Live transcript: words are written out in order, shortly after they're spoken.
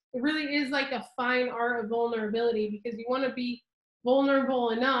it really is like a fine art of vulnerability because you want to be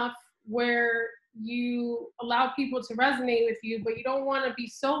vulnerable enough where you allow people to resonate with you, but you don't want to be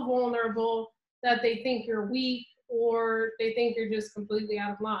so vulnerable that they think you're weak or they think you're just completely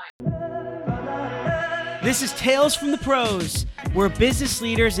out of line. This is Tales from the Pros, where business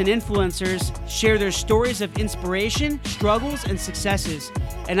leaders and influencers share their stories of inspiration, struggles, and successes.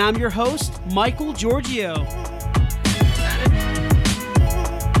 And I'm your host, Michael Giorgio.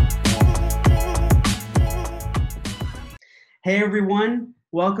 Hey everyone,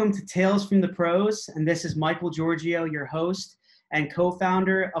 welcome to Tales from the Pros, and this is Michael Giorgio, your host and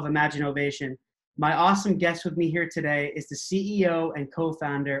co-founder of Imaginovation. My awesome guest with me here today is the CEO and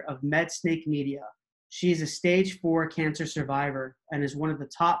co-founder of MedSnake Media. She is a stage 4 cancer survivor and is one of the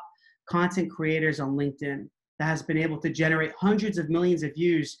top content creators on LinkedIn that has been able to generate hundreds of millions of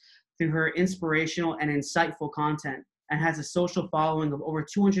views through her inspirational and insightful content and has a social following of over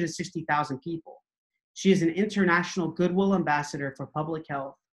 260,000 people. She is an international Goodwill Ambassador for Public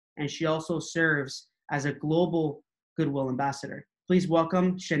Health, and she also serves as a global Goodwill Ambassador. Please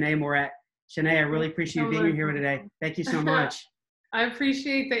welcome Shanae Moret. Shanae, I really appreciate you being here today. Thank you so much. I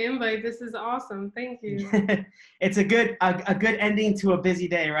appreciate the invite. This is awesome. Thank you. It's a good ending to a busy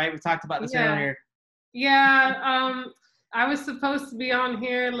day, right? We talked about this earlier. Yeah. I was supposed to be on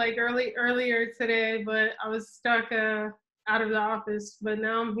here like earlier today, but I was stuck out of the office. But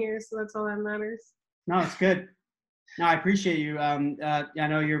now I'm here, so that's all that matters. No, it's good. No, I appreciate you. I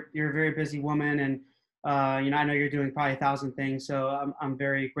know you're a very busy woman, and I know you're doing probably 1,000 things. So I'm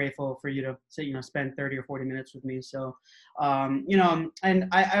very grateful for you to spend 30 or 40 minutes with me. So, and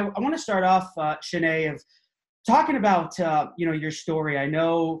I want to start off, Shanae, of talking about your story. I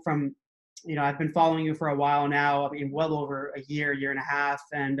know from I've been following you for a while now. I mean, well over a year and a half,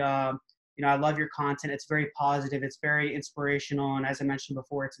 and I love your content. It's very positive. It's very inspirational, and as I mentioned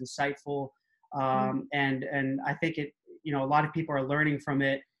before, it's insightful. And I think a lot of people are learning from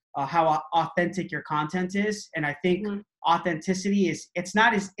it, how authentic your content is. And I think authenticity it's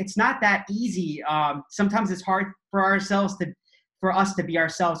not that easy. Sometimes it's hard for us to be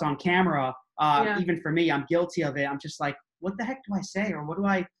ourselves on camera. Even for me, I'm guilty of it. I'm just like, what the heck do I say? Or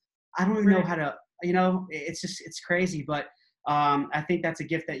I don't even know how to, it's crazy. But I think that's a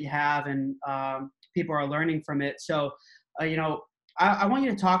gift that you have, and people are learning from it. So, I want you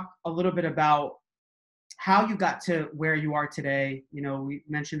to talk a little bit about how you got to where you are today. We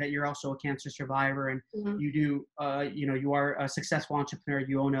mentioned that you're also a cancer survivor, and you do, you are a successful entrepreneur.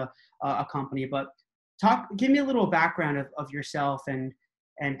 You own a company, but give me a little background of yourself and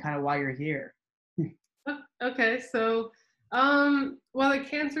kind of why you're here. Okay, so, well, the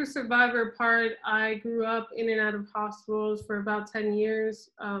cancer survivor part, I grew up in and out of hospitals for about 10 years,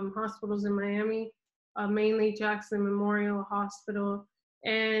 hospitals in Miami. Mainly Jackson Memorial Hospital.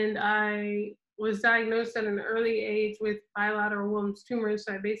 And I was diagnosed at an early age with bilateral Wilms tumors.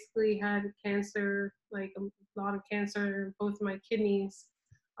 So I basically had cancer, like a lot of cancer in both of my kidneys,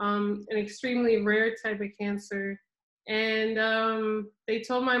 an extremely rare type of cancer. And they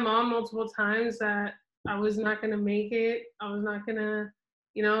told my mom multiple times that I was not going to make it. I was not going to,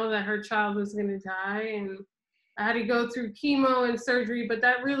 that her child was going to die. And I had to go through chemo and surgery, but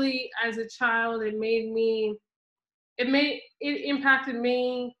that really, as a child, it impacted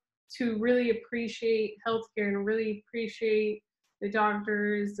me to really appreciate healthcare and really appreciate the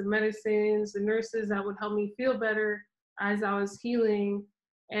doctors, the medicines, the nurses that would help me feel better as I was healing.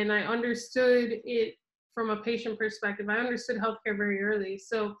 And I understood it from a patient perspective. I understood healthcare very early.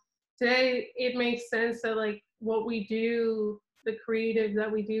 So today it makes sense that like what we do, the creative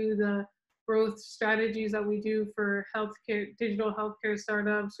that we do, the growth strategies that we do for healthcare, digital healthcare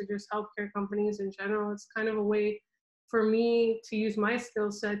startups, or just healthcare companies in general. It's kind of a way for me to use my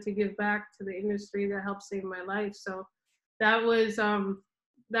skill set to give back to the industry that helped save my life. So that was,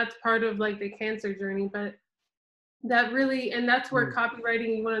 that's part of like the cancer journey, but that really, and that's where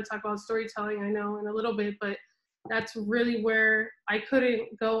copywriting, you want to talk about storytelling, I know in a little bit, but that's really where I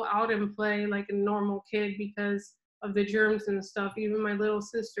couldn't go out and play like a normal kid because of the germs and stuff. Even my little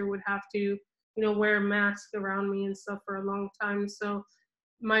sister would have to, wear a mask around me and stuff for a long time. So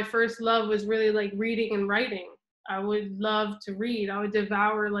my first love was really like reading and writing. I would love to read. I would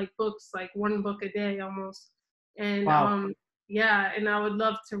devour like books, like one book a day almost. And wow. and I would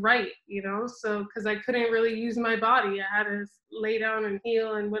love to write, so because I couldn't really use my body. I had to lay down and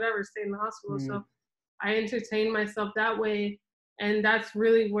heal and whatever, stay in the hospital. So I entertained myself that way. And that's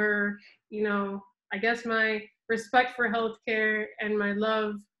really where, I guess my respect for healthcare and my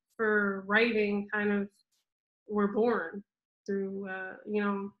love for writing kind of were born through,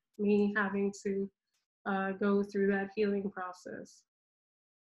 me having to go through that healing process.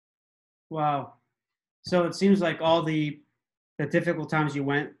 Wow. So it seems like all the difficult times you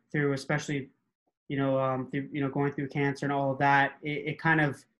went through, especially through, going through cancer and all of that, it kind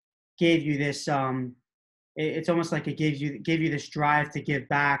of gave you this. It's almost like it gave you this drive to give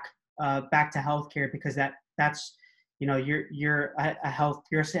back, back to healthcare, because that's you're a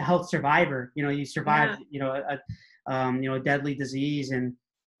health survivor. You Yeah. survived a deadly disease, and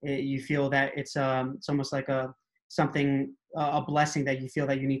you feel that it's almost like a blessing that you feel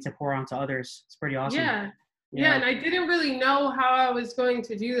that you need to pour onto others. It's pretty awesome. Yeah. Yeah. Yeah. And I didn't really know how I was going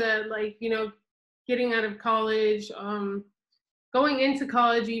to do that. Like, getting out of college, going into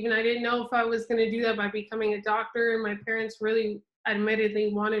college, even, I didn't know if I was going to do that by becoming a doctor. My parents really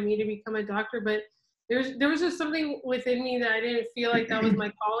admittedly wanted me to become a doctor, but there was just something within me that I didn't feel like that was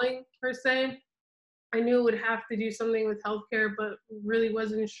my calling per se. I knew it would have to do something with healthcare, but really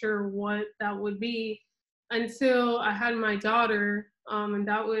wasn't sure what that would be until I had my daughter. And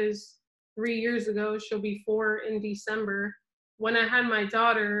that was 3 years ago. She'll be 4 in December. When I had my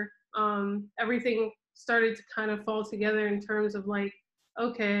daughter, everything started to kind of fall together in terms of like,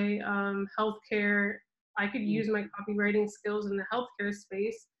 okay, healthcare, I could use my copywriting skills in the healthcare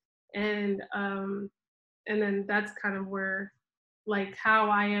space. And then that's kind of where, like, how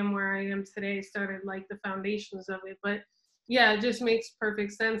I am where I am today started, like the foundations of it. But yeah, it just makes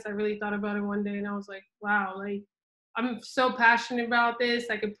perfect sense. I really thought about it one day and I was like, wow, like, I'm so passionate about this.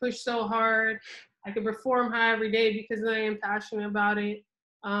 I could push so hard. I could perform high every day because I am passionate about it.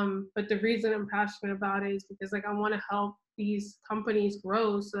 But the reason I'm passionate about it is because, like, I want to help these companies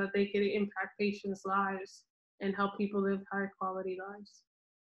grow so that they can impact patients' lives and help people live high quality lives.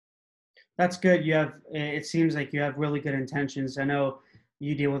 That's good. It seems like you have really good intentions. I know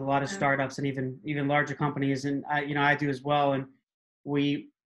you deal with a lot of Yeah. startups and even larger companies, and I do as well. And we,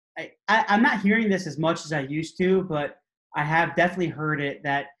 I'm not hearing this as much as I used to, but I have definitely heard it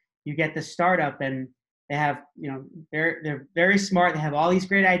that you get the startup and they have, they're very smart. They have all these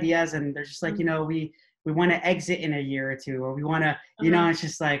great ideas, and they're just like, Mhm. we want to exit in a year or two, or we want to, Uh-huh. it's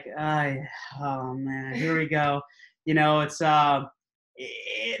just like, oh man, here we go. It's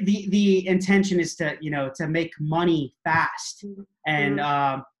the intention is to to make money fast, Mhm. and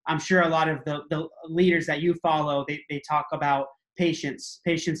Mhm. I'm sure a lot of the leaders that you follow, they talk about patience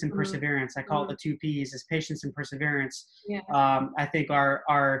and Mhm. perseverance. I call it Mhm. the two P's, is patience and perseverance. Yeah. I think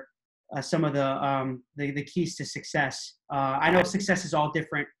are some of the keys to success. I know success is all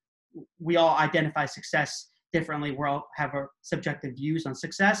different. We all identify success differently. We all have our subjective views on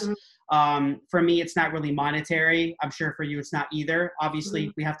success. Mhm. For me, it's not really monetary. I'm sure for you, it's not either. Mhm.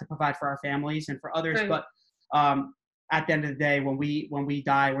 Obviously, we have to provide for our families and for others, Right. but um, at the end of the day, when we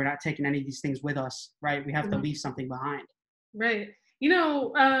die, we're not taking any of these things with us, right? We have to Mhm. leave something behind. Right.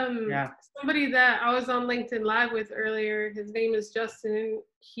 Yeah. Somebody that I was on LinkedIn Live with earlier, his name is Justin.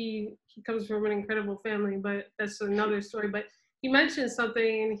 He comes from an incredible family, but that's another story. But he mentioned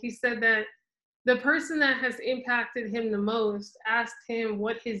something, and he said that the person that has impacted him the most asked him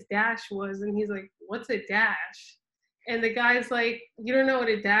what his dash was, and he's like, "What's a dash?" And the guy's like, "You don't know what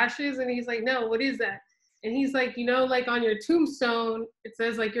a dash is?" And he's like, "No, what is that?" And he's like, like on your tombstone, it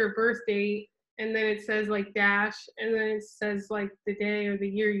says like your birth date, and then it says like dash, and then it says like the day or the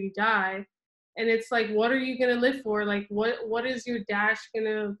year you die. And it's like, what are you gonna live for? Like, what is your dash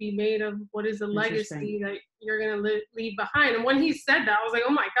gonna be made of? What is the Interesting. legacy that you're gonna leave behind? And when he said that, I was like,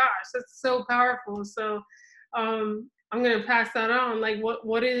 oh my gosh, that's so powerful. So, I'm gonna pass that on. Like,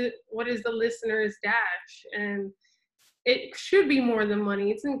 what is the listener's dash? And it should be more than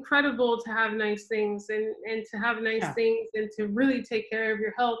money. It's incredible to have nice things, and to have nice Yeah. things, and to really take care of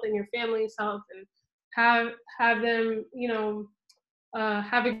your health and your family's health, and have them,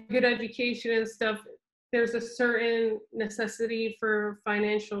 have a good education and stuff. There's a certain necessity for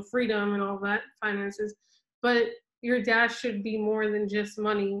financial freedom and all that, finances, but your dash should be more than just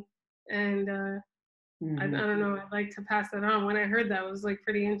money. And I Hmm. don't know, I'd like to pass that on. When I heard that, it was like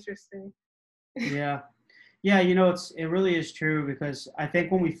pretty interesting. Yeah. Yeah, it really is true, because I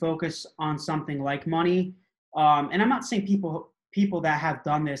think when we focus on something like money, and I'm not saying people that have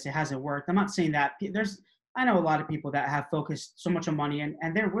done this, it hasn't worked. I'm not saying that. I know a lot of people that have focused so much on money,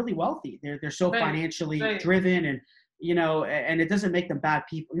 and they're really wealthy. They're so Right. financially Right. driven, and and it doesn't make them bad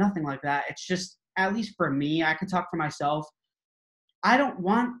people. Nothing like that. It's just, at least for me, I can talk for myself. I don't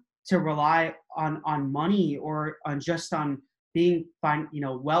want to rely on money, or on being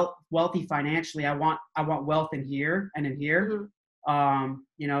wealthy financially. I want wealth in here and in here. Hmm.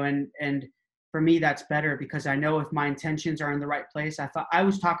 And for me, that's better, because I know if my intentions are in the right place. I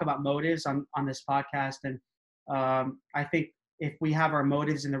always talk about motives on this podcast, and I think if we have our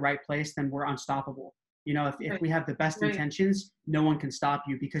motives in the right place, then we're unstoppable. You know, if Right. we have the best Right. intentions, no one can stop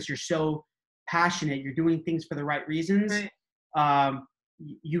you because you're so passionate. You're doing things for the right reasons. Right.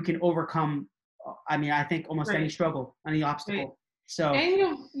 You can overcome, I mean, I think almost any Right. struggle, any Right. obstacle. So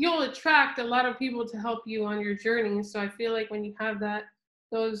And you'll attract a lot of people to help you on your journey. So I feel like when you have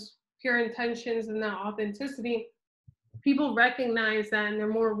those pure intentions and that authenticity, people recognize that and they're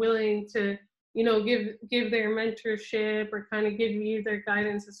more willing to, give their mentorship or kind of give you their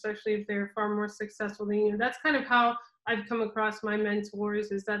guidance, especially if they're far more successful than you. That's kind of how I've come across my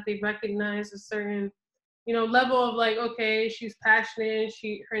mentors, is that they recognize a certain, level of like, okay, she's passionate,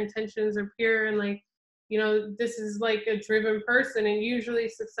 her intentions are pure, and like, this is like a driven person. And usually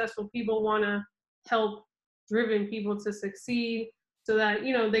successful people want to help driven people to succeed so that,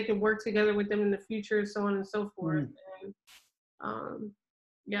 they can work together with them in the future, so on and so forth. mm, And um,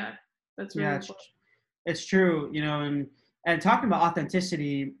 yeah, that's really yeah, important. it's true, you know, and talking about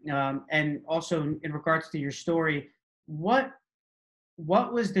authenticity, and also in regards to your story, what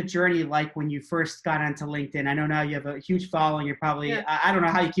what was the journey like when you first got onto LinkedIn? I know now you have a huge following. You're probably, Yeah. I don't know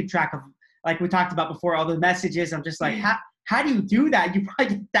how you keep track of, like we talked about before, all the messages. I'm just like, how do you do that? You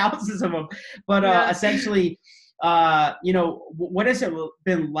probably get thousands of them. But Yeah. essentially, you know, what has it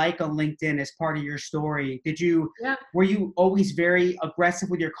been like on LinkedIn as part of your story? Yeah. Were you always very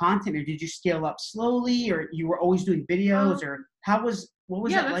aggressive with your content, or did you scale up slowly, or you were always doing videos, Um, or what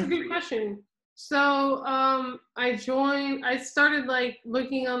was yeah, that that's a like for good you? question. So I started like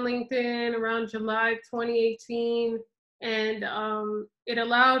looking on LinkedIn around July 2018, and it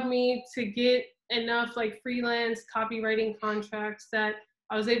allowed me to get enough like freelance copywriting contracts that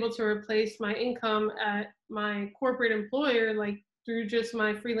I was able to replace my income at my corporate employer, like through just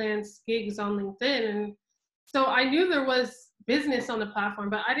my freelance gigs on LinkedIn. And so I knew there was business on the platform,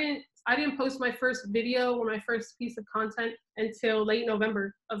 but I didn't post my first video or my first piece of content until late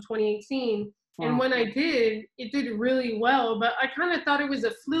November of 2018. And Wow. when I did, it did really well. But I kind of thought it was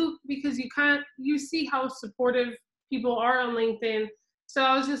a fluke because you see how supportive people are on LinkedIn. So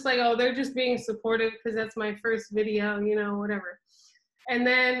I was just like, oh, they're just being supportive because that's my first video, whatever. And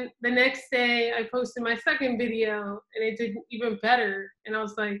then the next day, I posted my second video and it did even better. And I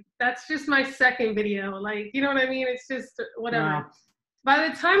was like, that's just my second video. Like, you know what I mean? It's just whatever. Wow. By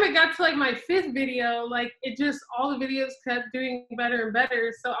the time it got to like my fifth video, like it just, all the videos kept doing better and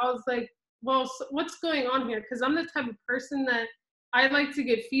better. So I was like, well, so what's going on here? Because I'm the type of person that I like to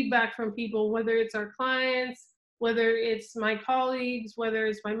get feedback from people, whether it's our clients, whether it's my colleagues, whether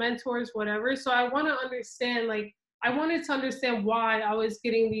it's my mentors, whatever. So I want to understand, like, I wanted to understand why I was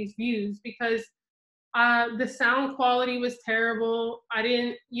getting these views, because the sound quality was terrible. I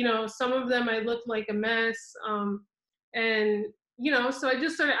didn't, some of them I looked like a mess. And, so I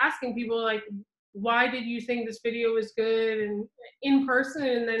just started asking people, like, why did you think this video was good? And in person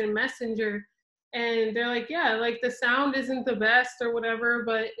and then in Messenger. And they're like, yeah, like the sound isn't the best or whatever,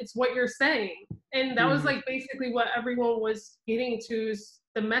 but it's what you're saying. And that was Mhm. like basically what everyone was getting to, is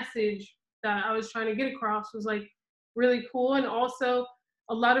the message that I was trying to get across was like really cool. And also,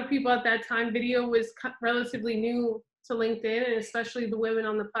 a lot of people at that time, video was relatively new to LinkedIn, and especially the women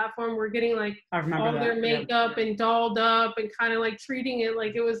on the platform were getting like I remember all that. their Yeah. makeup and dolled up and kind of like treating it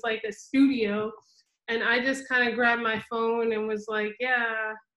like it was like a studio. And I just kind of grabbed my phone and was like,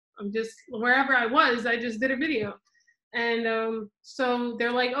 yeah, I'm just wherever I was, I just did a video. And so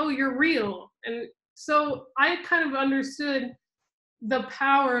they're like, oh, you're real. And so I kind of understood the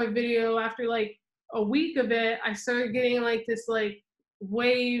power of video after like a week of it. I started getting like this like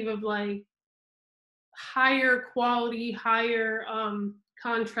wave of like higher quality, higher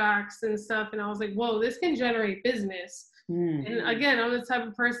contracts and stuff. And I was like, whoa, this can generate business. Mm. And again, I'm the type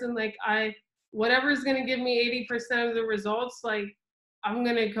of person, like, whatever is gonna give me 80% of the results, like I'm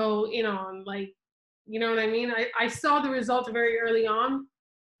gonna go in on, like, you know what I mean? I saw the result very early on.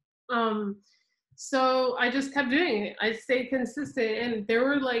 Um, so I just kept doing it. I stayed consistent, and there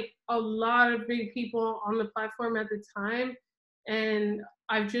were like a lot of big people on the platform at the time, and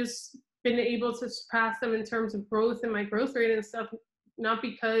I've just been able to surpass them in terms of growth and my growth rate and stuff. Not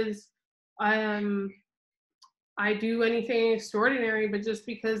because um I do anything extraordinary, but just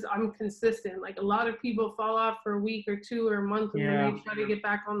because I'm consistent. Like a lot of people fall off for a week or two or a month, and then Yeah. they try to get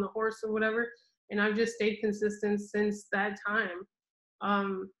back on the horse or whatever. And I've just stayed consistent since that time.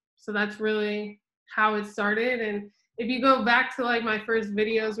 So that's really how it started. And if you go back to like my first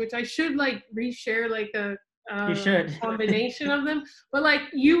videos, which I should like reshare like You a should. combination of them, but like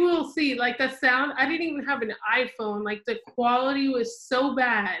you will see like the sound. I didn't even have an iPhone. Like the quality was so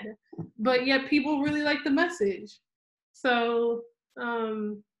bad, but yet people really like the message. So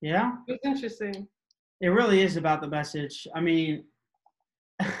Yeah. it's interesting. It really is about the message. I mean,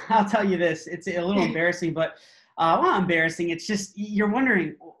 I'll tell you this, it's a little embarrassing, but well, not embarrassing. It's just you're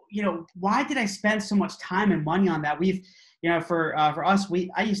wondering, why did I spend so much time and money on that? For us,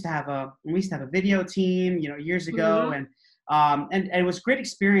 I used to have a video team, years ago, Hmm. and it was a great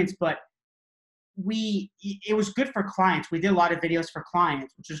experience, but it was good for clients. We did a lot of videos for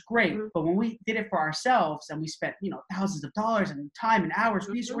clients, which was great. Hmm. But when we did it for ourselves and we spent, thousands of dollars and time and hours,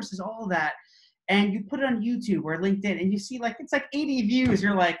 Hmm. resources, all of that, and you put it on YouTube or LinkedIn and you see like it's like 80 views,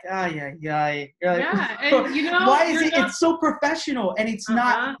 you're like, oh yeah, yeah. You're Yeah, like, and why is you're it? not. It's so professional and it's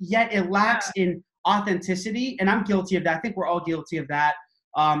not Uh-huh. yet. It Yeah. lacks in authenticity, and I'm guilty of that. I think we're all guilty of that.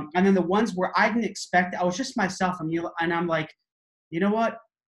 And then the ones where I didn't expect, I was just myself, and I'm like, you know what?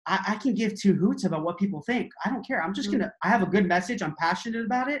 I can give two hoots about what people think. I don't care. Mhm. I have a good message. I'm passionate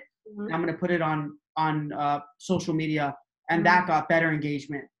about it. Mhm. And I'm gonna put it on social media, and Mhm. that got better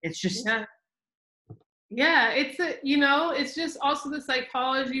engagement. It's just Yeah. Yeah, it's just also the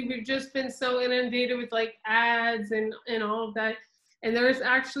psychology. We've just been so inundated with like ads and all of that. And there was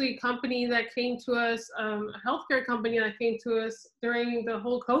actually a company that came to us, a healthcare company that came to us during the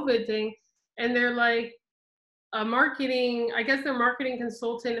whole COVID thing, and they're like, I guess their marketing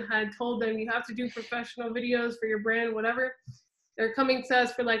consultant had told them you have to do professional videos for your brand, whatever. They're coming to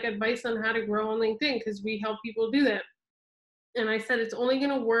us for like advice on how to grow on LinkedIn because we help people do that. And I said it's only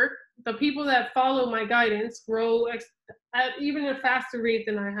going to work. The people that follow my guidance grow at even a faster rate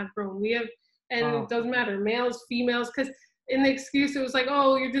than I have grown. And it oh doesn't matter, males, females, because in the excuse it was like,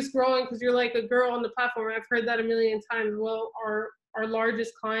 oh, you're just growing because you're like a girl on the platform. I've heard that a million times. Well, our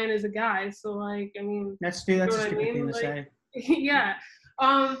largest client is a guy, so like, I mean, you that's know a what I stupid thing mean? to Like, say. yeah.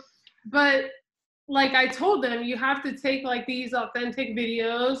 But like I told them, you have to take like these authentic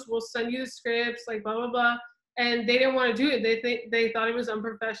videos. We'll send you the scripts, like blah blah blah. And they didn't want to do it. They thought it was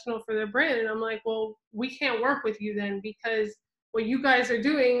unprofessional for their brand. And I'm like, well, we can't work with you then because what you guys are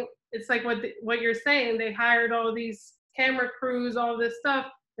doing, it's like what you're saying. They hired all these camera crews, all this stuff.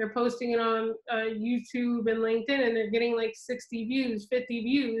 They're posting it on YouTube and LinkedIn, and they're getting like 60 views, 50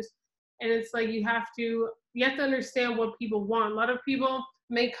 views. And it's like you have to understand what people want. A lot of people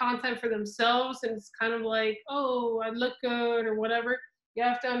make content for themselves and it's kind of like, oh, I look good or whatever. You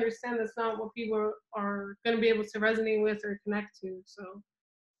have to understand that's not what people are going to be able to resonate with or connect to. So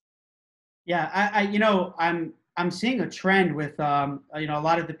Yeah, I'm seeing a trend with a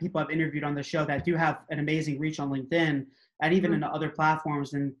lot of the people I've interviewed on the show that do have an amazing reach on LinkedIn and even mhm. in other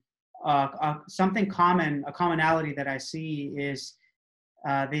platforms. And a commonality that I see is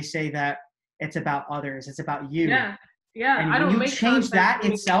they say that it's about others, it's about you. Yeah, yeah, I And when don't you make change content that for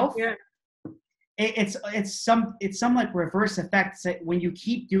me. itself, Yeah. it's some like reverse effect. When you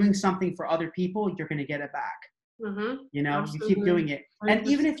keep doing something for other people, you're going to get it back. Mm-hmm. You keep Absolutely. doing it, and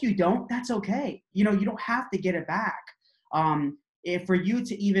even 100%. if you don't, that's okay. You don't have to get it back. If for you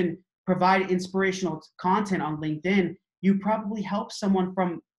to even provide inspirational content on LinkedIn, you probably help someone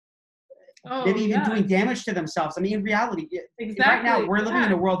from maybe Oh even yeah, doing damage to themselves. I mean, in reality, right now exactly. we're living in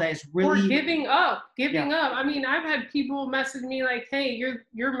Yeah. a world that is Or really, yeah, giving up. I mean, I've had people message me like, hey,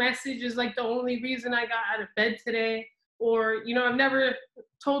 your message is like the only reason I got out of bed today. Or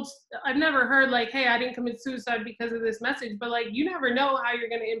told I've never heard like, hey, I didn't commit suicide because of this message. But like, you never know how you're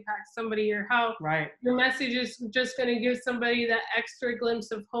going to impact somebody or how right. your message is just going to give somebody that extra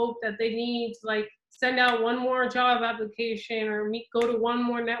glimpse of hope that they need to like send out one more job application or go to one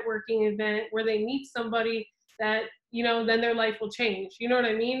more networking event where they meet somebody that then their life will change. You know what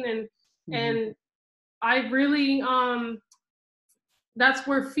I mean? Hmm. And I really that's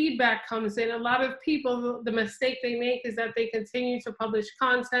where feedback comes in. A lot of people, the mistake they make is that they continue to publish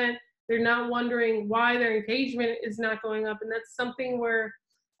content. They're not wondering why their engagement is not going up. And that's something where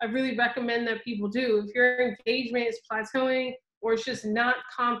I really recommend that people do. If your engagement is plateauing or it's just not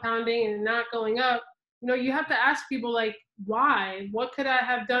compounding and not going up, you have to ask people like, why? What could I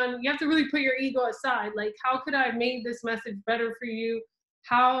have done? You have to really put your ego aside. Like, how could I have made this message better for you?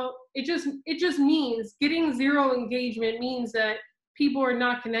 How it just means getting zero engagement means that people are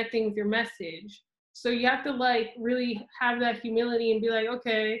not connecting with your message. So you have to like really have that humility and be like,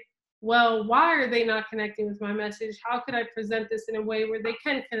 okay, well, why are they not connecting with my message? How could I present this in a way where they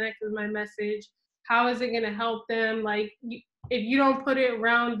can connect with my message? How is it going to help them? Like, if you don't put it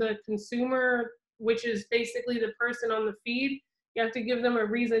around the consumer, which is basically the person on the feed, you have to give them a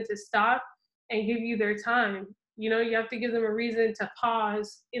reason to stop and give you their time. You have to give them a reason to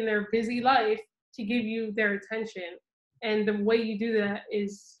pause in their busy life to give you their attention. And the way you do that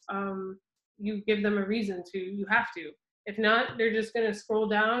is you give them a reason to. You have to. If not, they're just going to scroll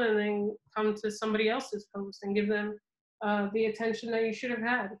down and then come to somebody else's post and give them the attention that you should have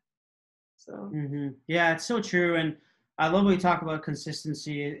had. So. Yeah, it's so true. And I love when you talk about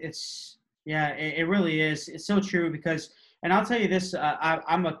consistency. It's yeah, it really is. It's so true because, and I'll tell you this,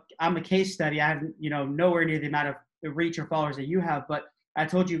 I'm a case study. I have nowhere near the amount of reach or followers that you have, but I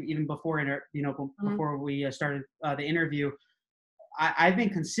told you even before Mhm. before we started the interview. I've been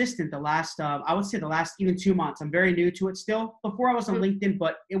consistent the last, I would say the last even 2 months. I'm very new to it still. Before I was on Mhm. LinkedIn,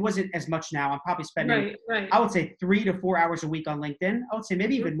 but it wasn't as much now. I'm probably spending, Right, right. I would say 3 to 4 hours a week on LinkedIn. I would say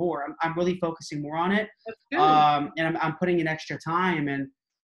maybe Mhm. even more. I'm really focusing more on it. That's good. And I'm putting in extra time.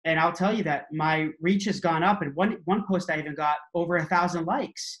 And I'll tell you that my reach has gone up. And one post I even got over 1,000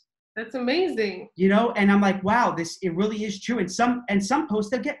 likes. That's amazing. And I'm like, wow, it really is true. And some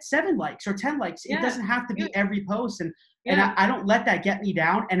posts that get 7 likes or 10 likes. It Yeah, doesn't have to yeah, be every post. And yeah. I don't let that get me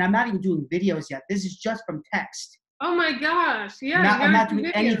down. And I'm not even doing videos yet. This is just from text. Oh my gosh. Yeah, you I'm gotta not do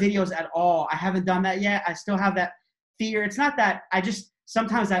doing any videos. videos at all. I haven't done that yet. I still have that fear. It's not that I just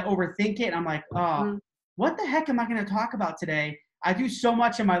sometimes I overthink it. And I'm like, oh, Mhm. what the heck am I going to talk about today? I do so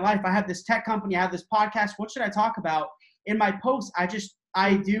much in my life. I have this tech company. I have this podcast. What should I talk about? In my posts, I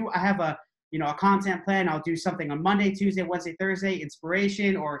have a content plan. I'll do something on Monday, Tuesday, Wednesday, Thursday,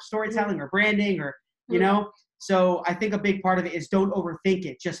 inspiration or Mhm. storytelling or branding or, you Mhm. know, so I think a big part of it is don't overthink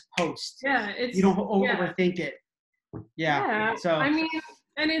it. Just post. Yeah, You don't yeah. overthink it. Yeah. Yeah, So I mean,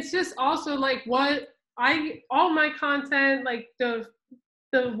 and it's just also like what all my content, like the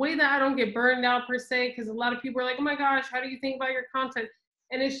way that I don't get burned out per se, because a lot of people are like, oh my gosh, how do you think about your content?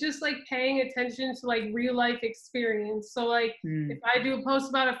 And it's just like paying attention to like real life experience. So like if mm, I do a post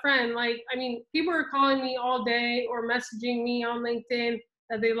about a friend, like I mean, people are calling me all day or messaging me on LinkedIn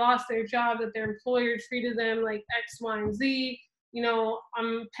that they lost their job, that their employer treated them like X, Y, and Z.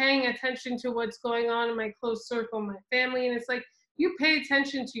 I'm paying attention to what's going on in my close circle, my family, and it's like you pay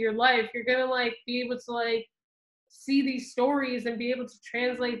attention to your life, you're gonna like be able to like see these stories and be able to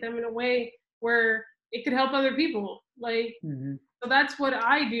translate them in a way where it could help other people. Like, mhm. so that's what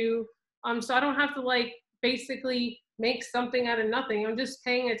I do. So I don't have to like basically make something out of nothing. I'm just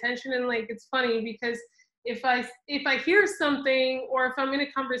paying attention, and like it's funny because if I hear something or if I'm in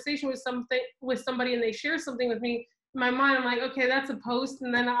a conversation with somebody and they share something with me, in my mind I'm like, okay, that's a post,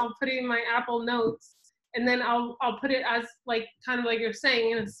 and then I'll put it in my Apple Notes, and then I'll put it as like kind of like you're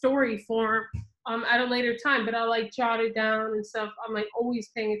saying in a story form at a later time, but I'll like jot it down and stuff. I'm like always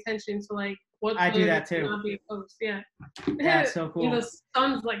paying attention to like what I do could or that could too. not be a post. Yeah. Yeah, it's so The cool.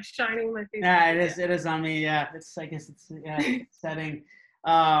 sun's like shining in my face. Yeah, it Yeah. is. It is on me. Yeah, it's. I guess it's yeah setting.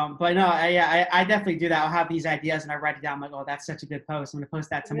 But no, I definitely do that. I'll have these ideas and I write it down. I'm like, oh, that's such a good post. I'm gonna post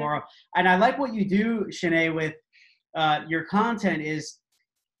that Yeah. tomorrow. And I like what you do, Shanae, with your content. Is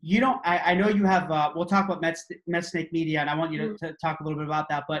you don't. I know you have. We'll talk about MedSnake Media, and I want you Mhm. to talk a little bit about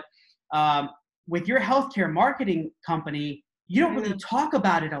that. But um, with your healthcare marketing company, you don't I know. really talk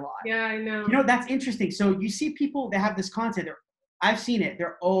about it a lot. Yeah, I know. That's interesting. So you see people that have this content. I've seen it.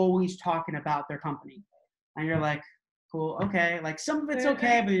 They're always talking about their company, and you're like, cool, okay. Like some of it's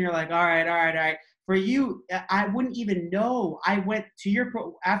okay, but you're like, all right, all right, all right. For you, I wouldn't even know. I went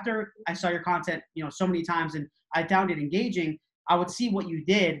to after I saw your content, so many times, and I found it engaging. I would see what you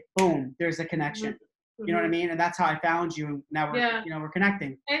did. Boom, there's a Mhm. connection. You know what I Mhm. mean? And that's how I found you. And now Yeah. we're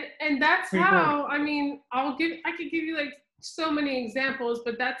connecting. And that's Pretty cool. how, I mean, I could give you like so many examples,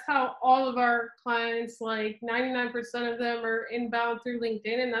 but that's how all of our clients, like 99% of them are inbound through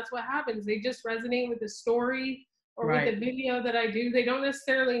LinkedIn, and that's what happens. They just resonate with the story or with Right. the video that I do. They don't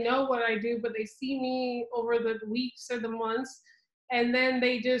necessarily know what I do, but they see me over the weeks or the months, and then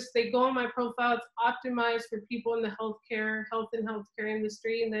they go on my profile. It's optimized for people in the health and healthcare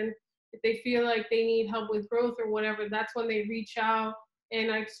industry, and then if they feel like they need help with growth or whatever, that's when they reach out and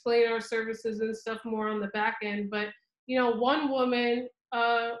I explain our services and stuff more on the back end. But one woman,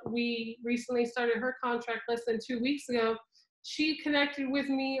 we recently started her contract less than 2 weeks ago. She connected with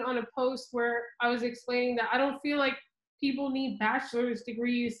me on a post where I was explaining that I don't feel like people need bachelor's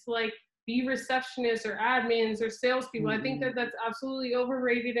degrees to like be receptionists or admins or salespeople. I think Mm-mm. that that's absolutely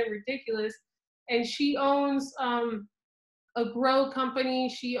overrated and ridiculous. And she owns a grow company.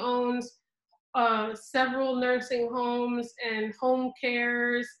 She owns several nursing homes and home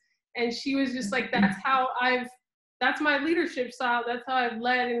cares. And she was just like, that's my leadership style. That's how I've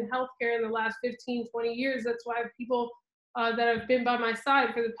led in healthcare in the last 15, 20 years. That's why people that have been by my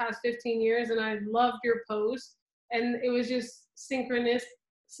side for the past 15 years. And I loved your post. And it was just synchronous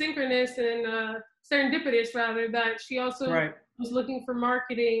and serendipitous rather that she also Right. was looking for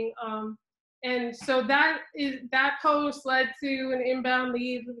marketing. And so that post led to an inbound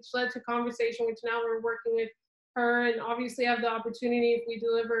lead, which led to conversation, which now we're working with her, and obviously have the opportunity if we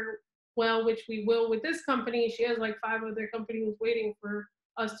deliver well, which we will with this company. She has like 5 other companies waiting for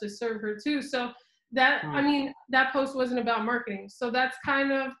us to serve her too. So that, I Huh. mean, that post wasn't about marketing. So that's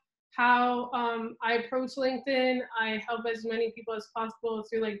kind of how I approach LinkedIn. I help as many people as possible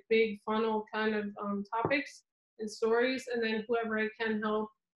through like big funnel kind of topics and stories. And then whoever I can help,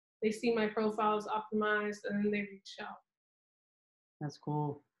 they see my profiles optimized and then they reach out. That's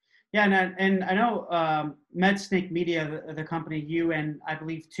cool. Yeah, and I know MedSnake Media, the company, you and I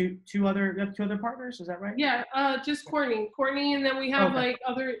believe you have two other partners. Is that right? Yeah, just Courtney, and then we Oh, have okay. like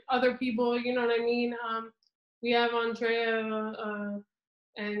other people. You know what I mean? We have Andrea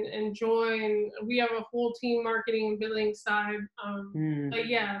and Joy, and we have a whole team, marketing and billing side. Hmm. But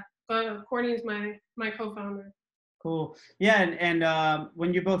yeah, but Courtney's my co-founder. Cool. Yeah, and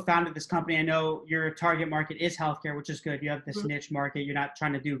when you both founded this company, I know your target market is healthcare, which is good. You have this Mhm. niche market. You're not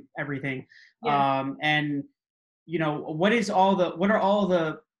trying to do everything. Yeah. And what is all the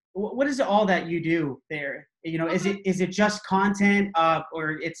what is all that you do there? Okay. Is it just content,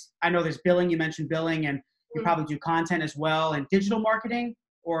 or it's, I know there's billing. You mentioned billing, and you Mhm. probably do content as well, and digital marketing,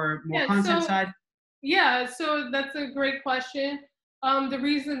 or more Yeah. content So side. yeah, so that's a great question. The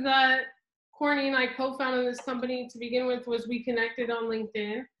reason that Courtney and I co-founded this company to begin with was we connected on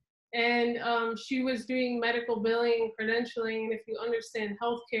LinkedIn, and she was doing medical billing, credentialing, and if you understand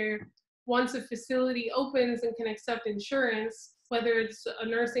healthcare, once a facility opens and can accept insurance, whether it's a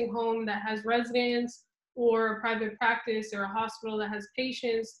nursing home that has residents or a private practice or a hospital that has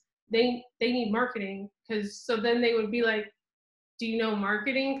patients, they need marketing because so then they would be like, do you know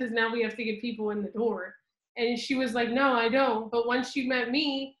marketing? Because now we have to get people in the door. And she was like, no, I don't. But once she met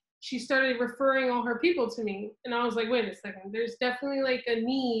me, she started referring all her people to me. And I was like, wait a second, there's definitely like a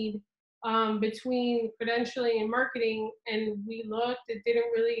need between credentialing and marketing. And we looked, it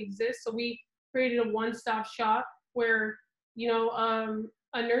didn't really exist. So we created a one-stop shop where,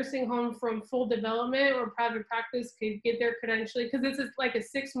 a nursing home from full development or private practice could get their credentialing because this is like a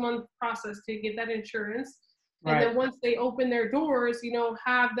 6-month process to get that insurance, and Right. then once they open their doors,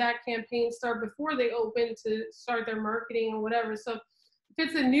 have that campaign start before they open to start their marketing or whatever. So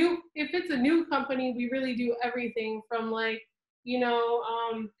if it's a new company, we really do everything from like,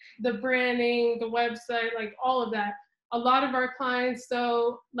 the branding, the website, like all of that. A lot of our clients,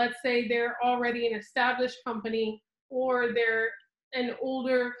 so let's say they're already an established company or they're an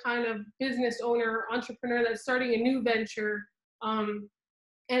older kind of business owner or entrepreneur that's starting a new venture.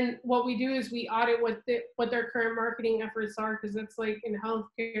 And what we do is we audit what their current marketing efforts are, because it's like in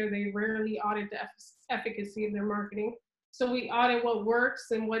healthcare they rarely audit the efficacy of their marketing. So we audit what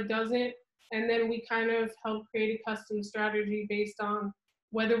works and what doesn't, and then we kind of help create a custom strategy based on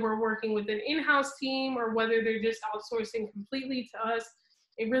whether we're working with an in-house team or whether they're just outsourcing completely to us.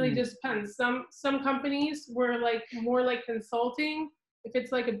 It really Hmm. just depends. Some companies were like more like consulting if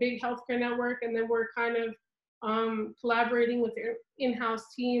it's like a big healthcare network, and then we're kind of collaborating with their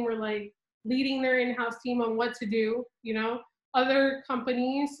in-house team or like leading their in-house team on what to do. Other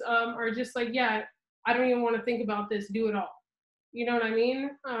companies are just like, yeah, I don't even want to think about this, do it all. You know what I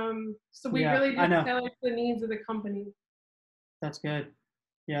mean? So we Yeah, really I just know. tailor to the needs of the company. That's good.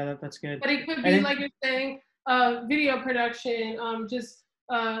 Yeah, that's good. But it could And be then like you're saying, video production, just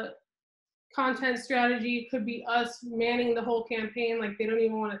content strategy. It could be us manning the whole campaign, like they don't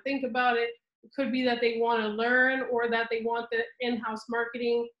even want to think about it. It could be that they want to learn or that they want the in-house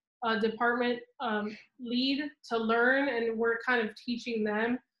marketing department lead to learn, and we're kind of teaching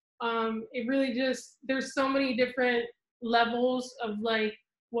them. It really just, there's so many different levels of like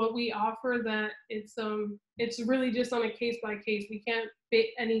what we offer that it's really just on a case by case. We can't fit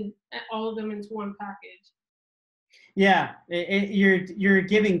all of them into one package. yeah, you're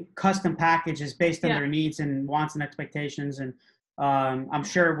giving custom packages based on Yeah. their needs and wants and expectations, and I'm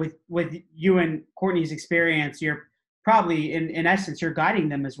sure with you and Courtney's experience, you're probably in essence you're guiding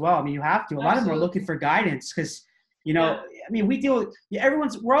them as well. I mean, you have to. A lot of them are looking Absolutely. for guidance because Yeah. I mean,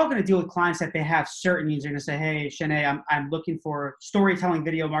 we're all going to deal with clients that they have certain needs. They're going to say, hey, Shanae, I'm looking for storytelling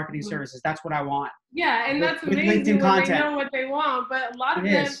video marketing Mhm. services. That's what I want Yeah, and that's with amazing LinkedIn when they content. know what they want. But a lot It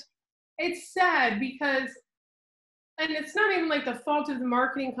of them, is. it's sad because, and it's not even like the fault of the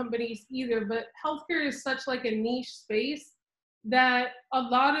marketing companies either, but healthcare is such like a niche space that a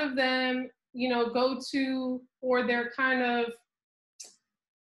lot of them, go to, or they're kind of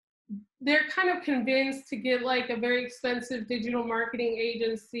convinced to get like a very expensive digital marketing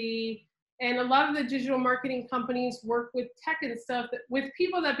agency. And a lot of the digital marketing companies work with tech and stuff with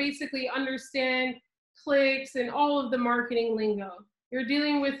people that basically understand clicks and all of the marketing lingo. You're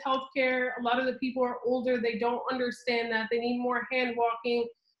dealing with healthcare. A lot of the people are older. They don't understand that. They need more hand walking.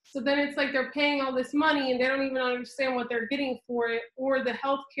 So then it's like they're paying all this money and they don't even understand what they're getting for it, or the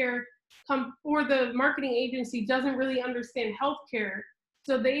healthcare or the marketing agency doesn't really understand healthcare.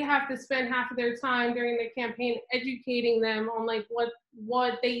 So they have to spend half of their time during the campaign educating them on like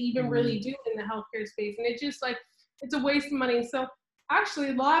what they even really do in the healthcare space. And it's just like, it's a waste of money. So actually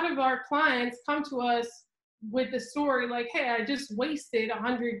a lot of our clients come to us with the story like, hey, I just wasted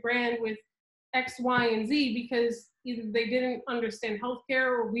 100 grand with X, Y, and Z because either they didn't understand healthcare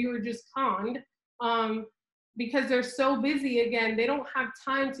or we were just conned. Because they're so busy, again, they don't have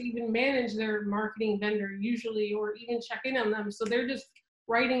time to even manage their marketing vendor usually, or even check in on them. So they're just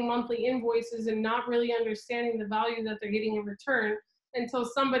writing monthly invoices and not really understanding the value that they're getting in return until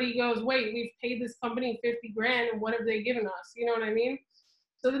somebody goes, wait, we've paid this company 50 grand and what have they given us? You know what I mean?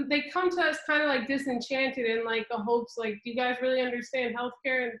 So then they come to us kind of like disenchanted and like the hopes, like, do you guys really understand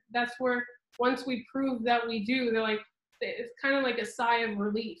healthcare? And that's where once we prove that we do, they're like, it's kind of like a sigh of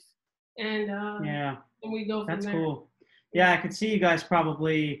relief. And Yeah, and we go from that's there. cool. Yeah, I could see you guys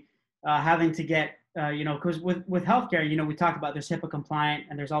probably having to get, you know, because with healthcare, you know, we talk about there's HIPAA compliant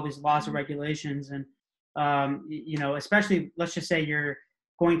and there's all these laws and regulations, and you know, especially let's just say you're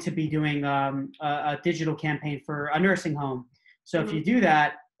going to be doing a digital campaign for a nursing home. So if you do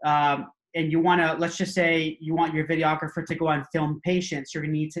that, and you want to, let's just say you want your videographer to go out and film patients, you're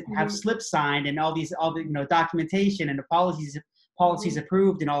going to need to have slips signed and all the you know, documentation and the policies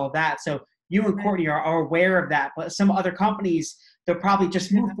approved and all of that. So you and Courtney are aware of that, but some other companies, they'll probably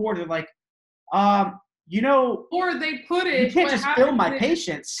just move forward. They're like, you know, or they put it, you can't just film my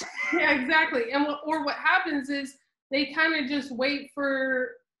patients. Yeah, exactly. And or what happens is they kind of just wait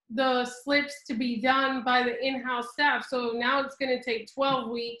for the slips to be done by the in-house staff. So now it's going to take 12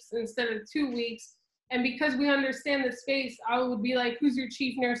 weeks instead of 2 weeks. And because we understand the space, I would be like, who's your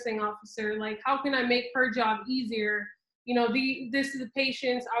chief nursing officer? Like, how can I make her job easier? You know, this is the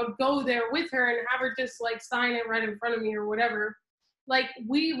patients. I would go there with her and have her just like sign it right in front of me or whatever. Like,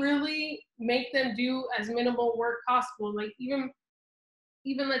 we really make them do as minimal work possible. Like, even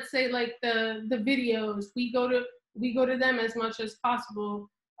let's say like the videos, we go to them as much as possible,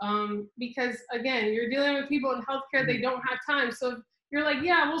 because again, you're dealing with people in healthcare, they don't have time. So if you're like,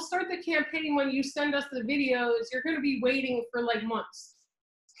 yeah, we'll start the campaign when you send us the videos, you're going to be waiting for like months.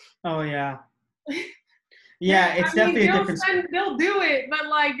 Oh yeah. Yeah, it's definitely a different. They'll do it, but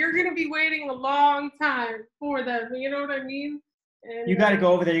like you're going to be waiting a long time for them. You know what I mean? And, you got to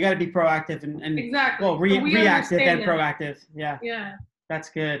go over there. You got to be proactive and exactly. Well, reactive and proactive. Yeah. Yeah. That's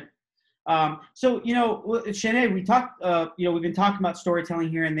good. So, you know, Shanae, we talked, you know, we've been talking about storytelling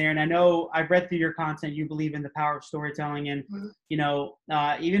here and there, and I know I've read through your content. You believe in the power of storytelling, and you know,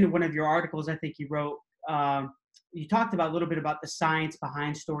 even in one of your articles, I think you wrote, you talked about a little bit about the science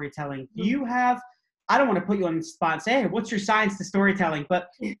behind storytelling. Do you have? I don't want to put you on the spot and say, hey, what's your science to storytelling? But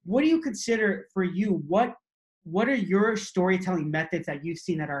what do you consider for you? What are your storytelling methods that you've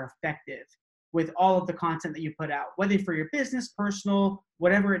seen that are effective with all of the content that you put out, whether for your business, personal,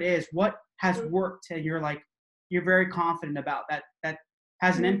 whatever it is? What has worked and you're very confident about that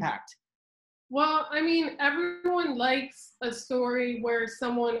has an impact? Well, I mean, everyone likes a story where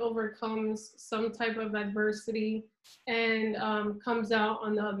someone overcomes some type of adversity and comes out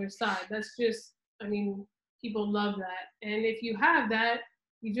on the other side. That's just, I mean, people love that. And if you have that,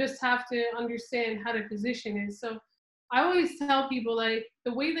 you just have to understand how to position it. So I always tell people, like,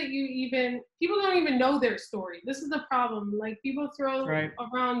 the way that people don't even know their story. This is the problem. Like, people throw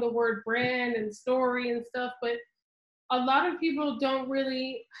around the word brand and story and stuff, but a lot of people don't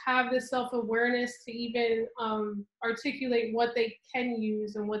really have the self-awareness to even articulate what they can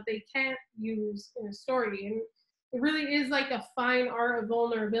use and what they can't use in a story. And it really is like a fine art of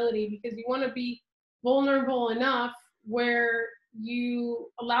vulnerability, because you want to be vulnerable enough where you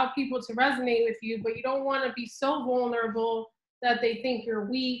allow people to resonate with you, but you don't want to be so vulnerable that they think you're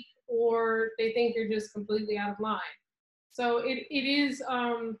weak or they think you're just completely out of line. So it is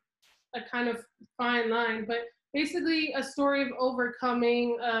a kind of fine line, but basically a story of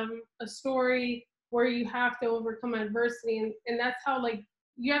overcoming, a story where you have to overcome adversity. And that's how, like,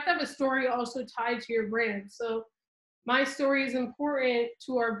 you have to have a story also tied to your brand. So my story is important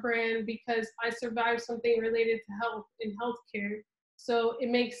to our brand because I survived something related to health and healthcare. So it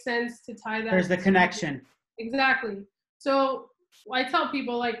makes sense to tie that. There's the connection. Exactly. So I tell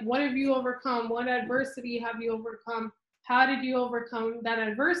people, like, what have you overcome? What adversity have you overcome? How did you overcome that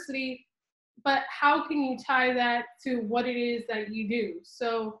adversity? But how can you tie that to what it is that you do?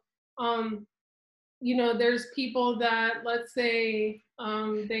 So, you know, there's people that, let's say,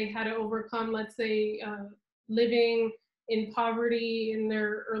 they had to overcome, let's say, living in poverty in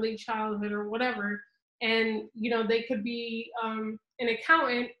their early childhood or whatever. And, you know, they could be an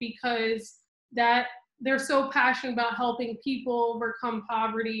accountant because that they're so passionate about helping people overcome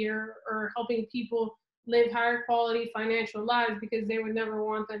poverty or helping people live higher quality financial lives because they would never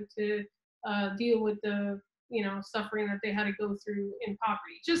want them to deal with the suffering that they had to go through in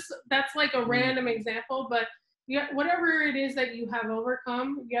poverty. Just that's like a Mm. random example, but yeah, whatever it is that you have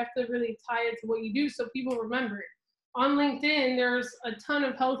overcome, you have to really tie it to what you do so people remember it. On LinkedIn, there's a ton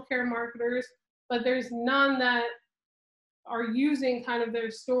of healthcare marketers, but there's none that are using kind of their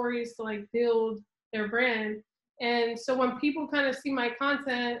stories to like build their brand. And so when people kind of see my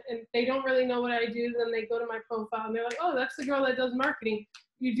content and they don't really know what I do, then they go to my profile and they're like, oh, that's the girl that does marketing.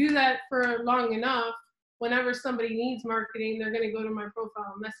 You do that for long enough, whenever somebody needs marketing, they're going to go to my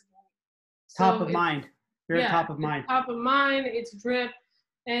profile and message me. Top So of mind. You're yeah, top of it's mind. top of mind, it's drip,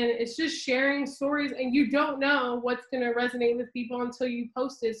 and it's just sharing stories. And you don't know what's going to resonate with people until you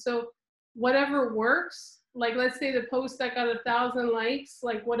post it. So whatever works, like let's say the post that got 1,000 likes,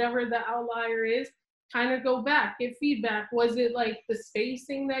 like whatever the outlier is, kind of go back, get feedback. Was it like the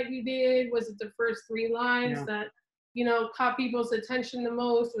spacing that you did? Was it the first 3 lines Yeah. that caught people's attention the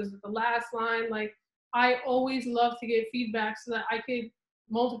most? Was it the last line? Like I always love to get feedback so that I could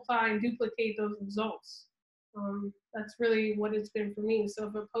multiply and duplicate those results. That's really what it's been for me. So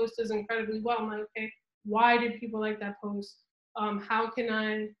if a post does incredibly well, I'm like, okay, why did people like that post? How can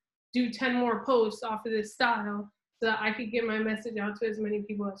I do 10 more posts off of this style so that I could get my message out to as many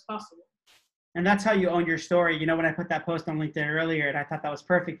people as possible? And that's how you own your story. You know, when I put that post on LinkedIn earlier, and I thought that was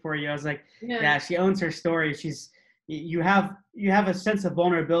perfect for you. I was like, Yeah. yeah, she owns her story. You have a sense of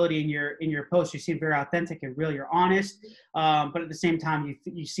vulnerability in your post. You seem very authentic and real. You're honest, but at the same time,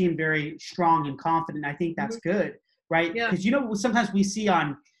 you seem very strong and confident. I think that's good, right? Yeah. Because sometimes we see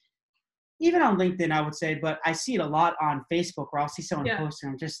even on LinkedIn, I would say, but I see it a lot on Facebook where I'll see someone Yeah. posting.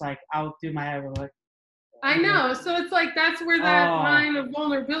 I'm just like, I'll do my head like, I know. So it's like that's where that oh, line of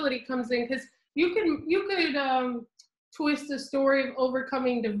vulnerability comes in, because you could twist a story of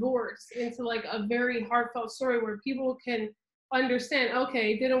overcoming divorce into like a very heartfelt story where people can understand.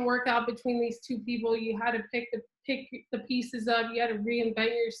 Okay, it didn't work out between these two people. You had to pick the pieces up. You had to reinvent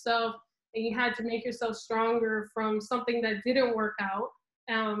yourself, and you had to make yourself stronger from something that didn't work out.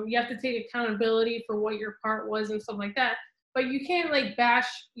 You have to take accountability for what your part was and stuff like that, but you can't like bash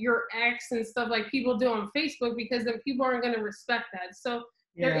your ex and stuff like people do on Facebook, because then people aren't going to respect that. So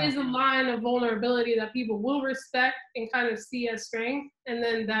there yeah. is a line of vulnerability that people will respect and kind of see as strength, and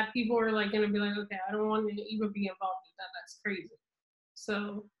then that people are like going to be like, okay, I don't want to even be involved with that. That's crazy.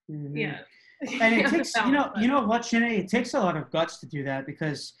 So Mm-hmm. yeah. And it Yeah, takes, but you know what, Shanae, it takes a lot of guts to do that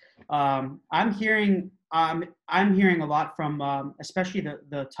because I'm hearing a lot from especially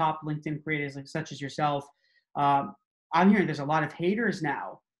the top LinkedIn creators like such as yourself. Um, I'm hearing there's a lot of haters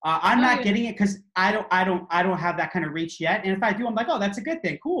now. I'm oh not yeah, getting it because I don't have that kind of reach yet. And if I do, I'm like, oh, that's a good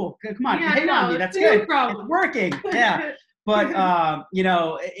thing. Cool. Come on, yeah, hate on no, me. it's That's a new good. It's problem. working. Yeah. But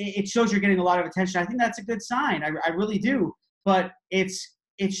it shows you're getting a lot of attention. I think that's a good sign. I really do. But it's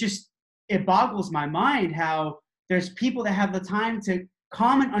just it boggles my mind how there's people that have the time to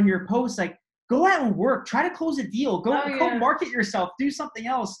comment on your posts like go out and work, try to close a deal, Oh go yeah. market yourself, do something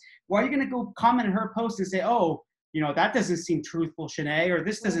else. Why are you going to go comment on her post and say, oh, that doesn't seem truthful, Shanae, or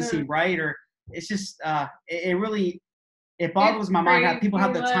this doesn't Uh-huh. seem right, or it's just it really it It's boggles my mind how people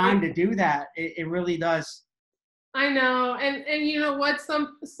have crazy. the time Like to do that. It really does. I know, and you know what?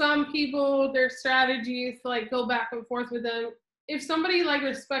 Some people, their strategy is to like go back and forth with them. If somebody like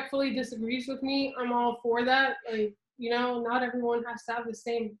respectfully disagrees with me, I'm all for that. Like not everyone has to have the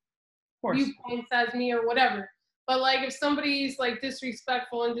same Of course. viewpoints as me or whatever. But like if somebody's like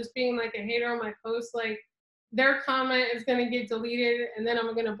disrespectful and just being like a hater on my post, like their comment is gonna get deleted and then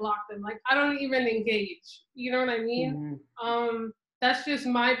I'm gonna block them. Like I don't even engage. You know what I mean? Mm-hmm. That's just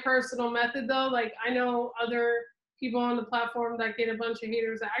my personal method though. Like I know other people on the platform that get a bunch of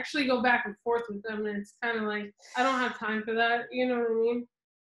haters. I actually go back and forth with them, and it's kind of like I don't have time for that. You know what I mean?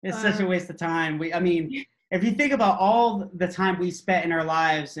 It's such a waste of time. I mean, if you think about all the time we spent in our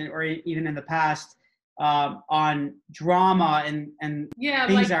lives, or even in the past, on drama and yeah,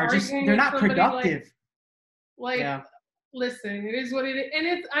 things like that are just arguing they're with not somebody, like productive. like Yeah, listen, it is what it is. And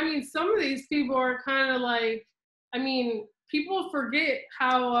it's, I mean, some of these people are kind of like, I mean, people forget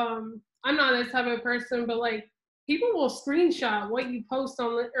how, I'm not this type of person, but like, people will screenshot what you post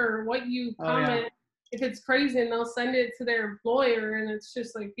or what you oh yeah, comment if it's crazy, and they'll send it to their employer. And it's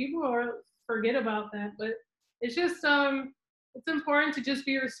just like, people forget about that. But it's just, it's important to just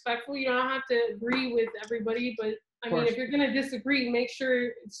be respectful. You don't have to agree with everybody, but I of mean, if course. you're going to disagree, make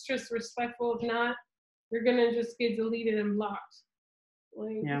sure it's just respectful. If not, you're gonna just get deleted and blocked.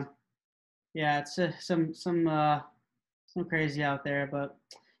 Like, Yeah, yeah. It's some crazy out there, but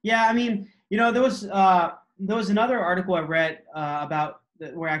yeah. I mean, there was another article I read about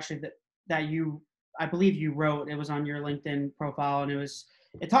where actually that you I believe you wrote, it was on your LinkedIn profile, and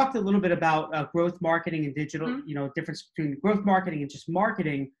it talked a little bit about growth marketing and digital, Mhm. difference between growth marketing and just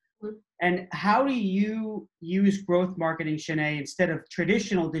marketing. Mhm. And how do you use growth marketing, Shanae, instead of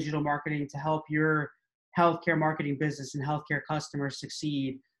traditional digital marketing to help your healthcare marketing business and healthcare customers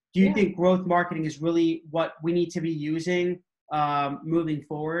succeed? Do you Yeah. think growth marketing is really what we need to be using moving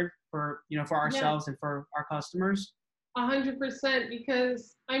forward for, for Yeah. ourselves and for our customers? 100%,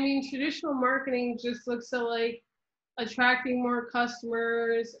 because I mean, traditional marketing just looks at like attracting more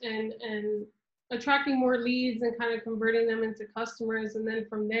customers and attracting more leads and kind of converting them into customers, and then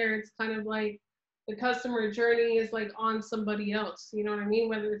from there it's kind of like the customer journey is like on somebody else, you know what I mean,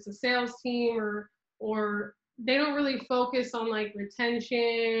 whether it's a sales team or they don't really focus on like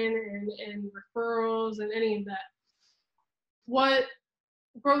retention and referrals and any of that. What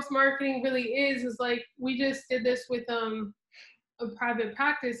growth marketing really is like we just did this with a private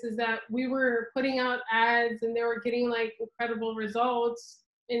practice, is that we were putting out ads and they were getting like incredible results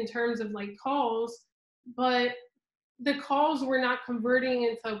in terms of like calls, but the calls were not converting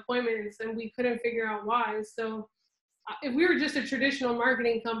into appointments and we couldn't figure out why. So if we were just a traditional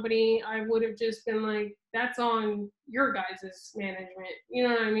marketing company, I would have just been like, that's on your guys' management. You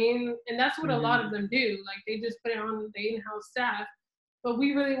know what I mean? And that's what a lot Hmm. of them do. Like they just put it on the in-house staff. But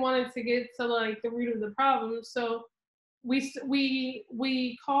we really wanted to get to like the root of the problem. So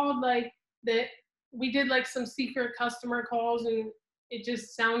we called like the we did like some secret customer calls, and it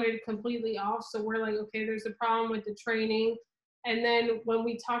just sounded completely off. So we're like, okay, there's a problem with the training. And then when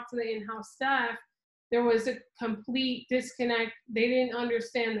we talked to the in-house staff, there was a complete disconnect. They didn't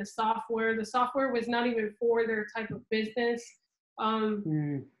understand the software. The software was not even for their type of business. um,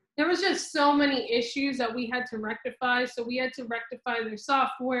 Mm. there was just so many issues that we had to rectify. So we had to rectify their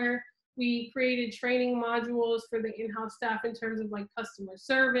software. We created training modules for the in-house staff in terms of like customer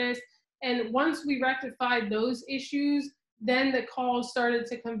service. And once we rectified those issues, then the calls started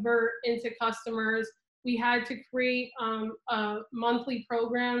to convert into customers. We had to create a monthly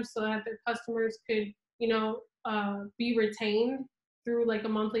program so that their customers could, be retained through like a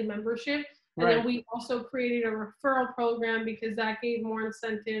monthly membership. And then Right. we also created a referral program because that gave more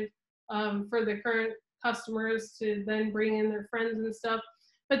incentive for the current customers to then bring in their friends and stuff.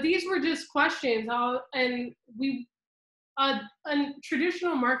 But these were just questions. And a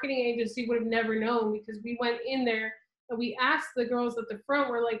traditional marketing agency would have never known, because we went in there and we asked the girls at the front,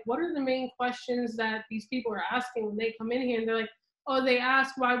 we're like, what are the main questions that these people are asking when they come in here? And they're like, oh, they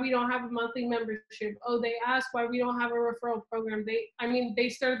ask why we don't have a monthly membership. Oh, they ask why we don't have a referral program. They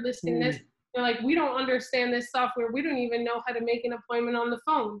started listing this. Mm. They're like, we don't understand this software. We don't even know how to make an appointment on the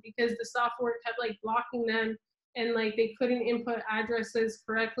phone, because the software kept like blocking them, and like they couldn't input addresses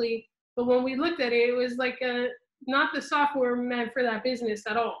correctly. But when we looked at it, it was like not the software meant for that business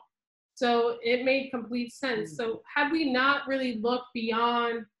at all. So it made complete sense. Mm. So had we not really looked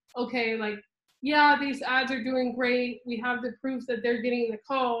beyond, okay, like, yeah, these ads are doing great. We have the proof that they're getting the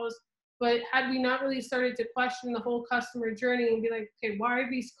calls. But had we not really started to question the whole customer journey and be like, okay, why are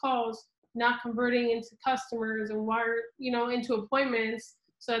these calls not converting into customers, and why are, into appointments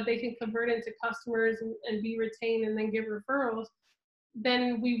so that they can convert into customers and be retained and then give referrals,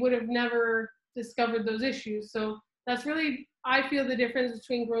 then we would have never discovered those issues. So that's really, I feel, the difference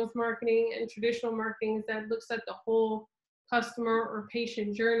between growth marketing and traditional marketing is that it looks at the whole customer or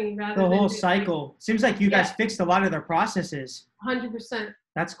patient journey The rather than whole just like, cycle. Seems like you yeah, guys fixed a lot of their processes. 100%.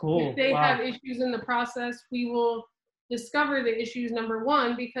 That's If cool. they have Wow. issues in the process, we will discover the issues, number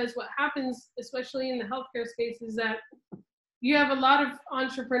one, because what happens, especially in the healthcare space, is that you have a lot of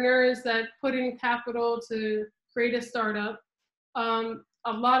entrepreneurs that put in capital to create a startup.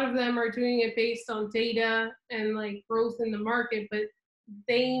 A lot of them are doing it based on data and like growth in the market, but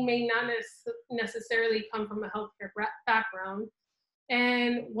they may not necessarily come from a healthcare background.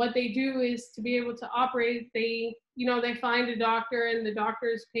 And what they do is, to be able to operate, they find a doctor, and the doctor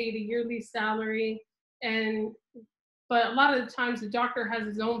is paid a yearly salary. And but a lot of the times the doctor has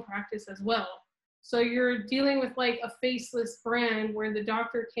his own practice as well. So you're dealing with like a faceless brand where the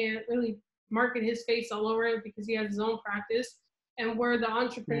doctor can't really market his face all over it because he has his own practice, and where the Yeah.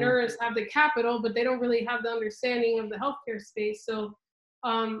 entrepreneurs have the capital, but they don't really have the understanding of the healthcare space. So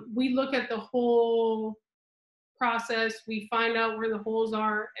we look at the whole process, we find out where the holes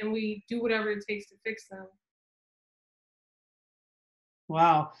are, and we do whatever it takes to fix them.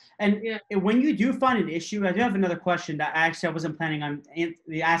 Wow. And Yeah. when you do find an issue, I do have another question that actually I wasn't planning on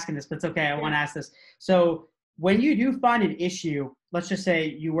asking this, but it's okay. I Yeah. want to ask this. So when you do find an issue, let's just say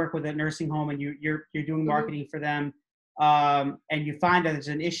you work with a nursing home and you're doing Mhm. marketing for them, and you find that there's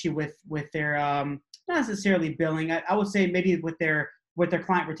an issue with their not necessarily billing. I would say maybe with their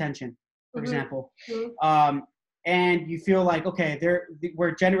client retention. for Mhm. example, Mhm. and you feel like, okay,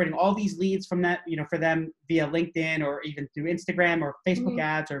 we're generating all these leads from that, for them via LinkedIn or even through Instagram or Facebook Mhm.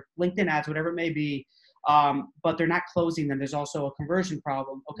 ads or LinkedIn ads, whatever it may be, but they're not closing them. There's also a conversion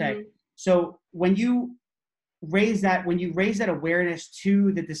problem. Okay, Mhm. so when you raise that awareness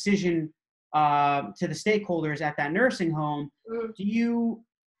to the decision, to the stakeholders at that nursing home, Mhm. do you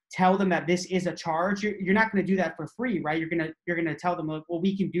tell them that this is a charge? You're not going to do that for free, right? You're gonna tell them, like, well,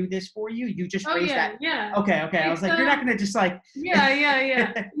 we can do this for you. You just Oh raise that. yeah, yeah. Okay. I was It's like, you're not going to just like. Yeah, yeah,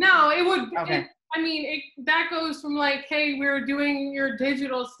 yeah. No, it would. Okay. I mean, that goes from like, hey, we're doing your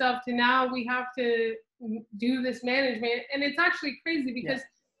digital stuff to now we have to do this management, and it's actually crazy Yeah. because,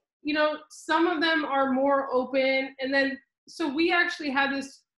 some of them are more open, and then so we actually had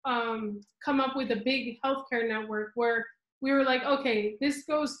this come up with a big healthcare network where we were like, okay, this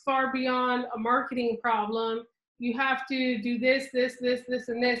goes far beyond a marketing problem. You have to do this, this, this, this,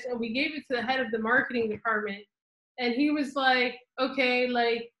 and this, and we gave it to the head of the marketing department, and he was like, okay,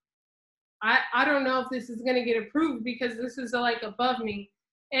 like I don't know if this is going to get approved because this is like above me,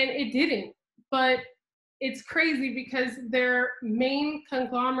 and it didn't. But it's crazy because their main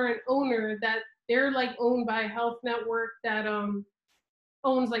conglomerate owner, that they're like owned by a health network that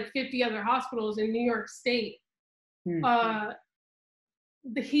owns like 50 other hospitals in New York State. Hmm. uh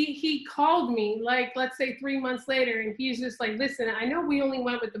he called me, like, let's say 3 months later, and he's just like, listen, I know we only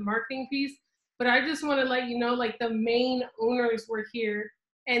went with the marketing piece, but I just want to let you know, like, the main owners were here,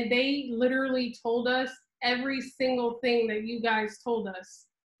 and they literally told us every single thing that you guys told us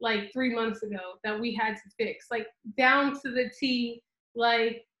like 3 months ago that we had to fix, like down to the T.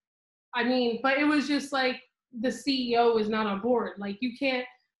 Like, I mean, but it was just like the CEO is not on board. Like, you can't,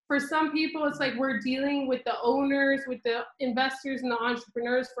 for some people, it's like we're dealing with the owners, with the investors and the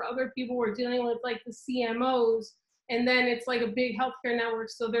entrepreneurs. For other people, we're dealing with like the CMOs. And then it's like a big healthcare network.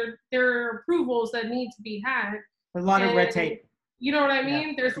 So there are approvals that need to be had. A lot of And red tape. you know what I Yeah.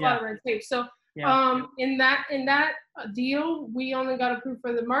 mean? There's a lot Yeah. of red tape. So Yeah. in that deal, we only got approved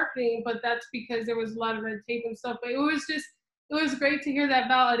for the marketing, but that's because there was a lot of red tape and stuff. But it was great to hear that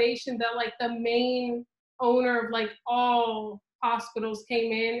validation that like the main owner of like all hospitals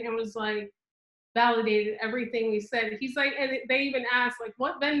came in and was like validated everything we said. He's like, and they even asked like,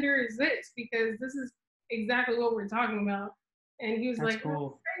 what vendor is this? Because this is exactly what we're talking about. And he was That's like, that's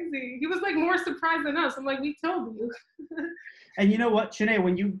cool. crazy. He was like more surprised than us. I'm like, we told you. And you know what, Shanae,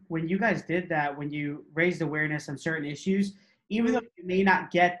 when you guys did that, when you raised awareness on certain issues, even though Mhm. you may not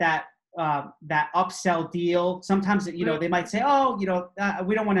get that upsell deal, sometimes they might say, oh, we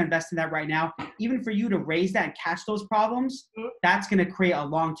don't want to invest in that right now. Even for you to raise that and catch those problems, Mhm. that's going to create a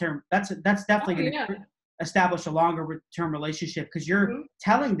long term. That's definitely Oh going yeah. to establish a longer term relationship because you're Mhm.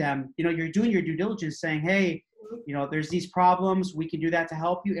 telling them, you're doing your due diligence, saying, hey, there's these problems. We can do that to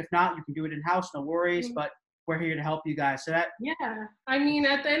help you. If not, you can do it in house. No worries. Mhm. But we're here to help you guys. So that. Yeah. I mean,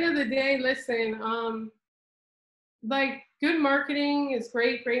 at the end of the day, listen, like, good marketing is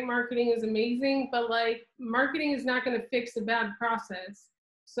great, great marketing is amazing, but like marketing is not going to fix a bad process.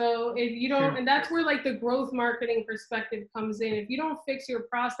 So if you don't, True. and that's where like the growth marketing perspective comes in. If you don't fix your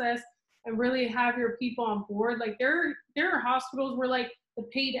process and really have your people on board, like there are hospitals where like the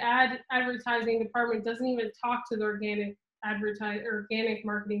paid advertising department doesn't even talk to the organic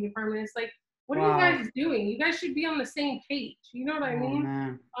marketing department. It's like, what are you Wow. guys doing? You guys should be on the same page. You know what I Oh mean?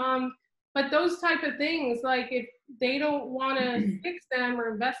 man. But those type of things, like if they don't want to fix them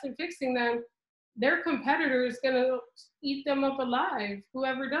or invest in fixing them, their competitor is going to eat them up alive,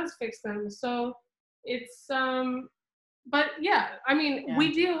 whoever does fix them. So it's but yeah, I mean, Yeah.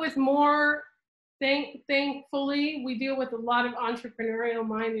 we deal with more, thankfully we deal with a lot of entrepreneurial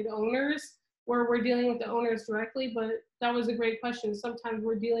minded owners where we're dealing with the owners directly. But that was a great question. Sometimes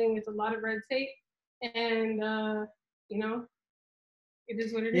we're dealing with a lot of red tape, and you know it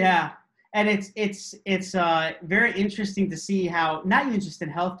is what it is. Yeah. And it's very interesting to see how, not even just in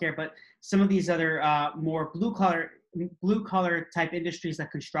healthcare, but some of these other more blue collar type industries like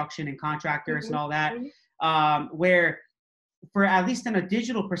construction and contractors and Mhm, all that, mhm, where for at least in a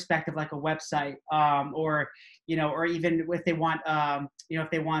digital perspective, like a website, or or even if they want if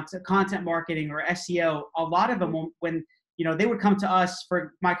they want content marketing or SEO, a lot of them mhm. when they would come to us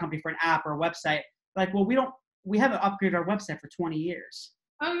for my company for an app or a website, like, well, we haven't upgraded our website for 20 years.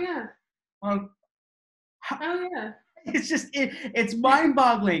 Oh yeah. Well, Oh yeah. it's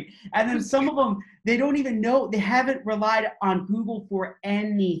mind-boggling. And then some of them, they don't even know, they haven't relied on Google for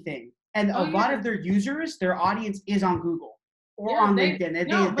anything. And a Oh lot yeah. of their users, their audience is on Google or Yeah. on They LinkedIn, and they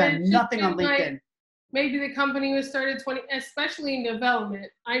no, have but done it's just nothing on been like LinkedIn. maybe the company was started 20, especially in development.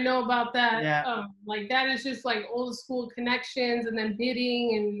 I know about that. Yeah. Like that is just like old school connections and then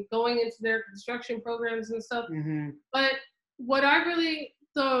bidding and going into their construction programs and stuff. Hmm. But what I really,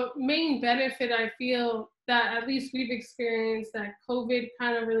 the main benefit I feel that at least we've experienced that COVID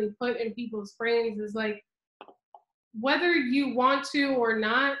kind of really put in people's brains is like, whether you want to or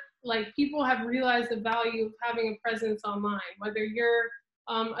not, like people have realized the value of having a presence online, whether you're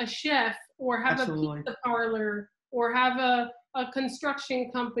a chef or have a Absolutely. pizza parlor or have a construction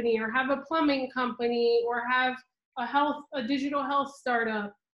company or have a plumbing company or have a digital health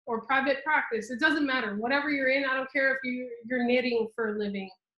startup or private practice. It doesn't matter. Whatever you're in, I don't care if you're knitting for a living.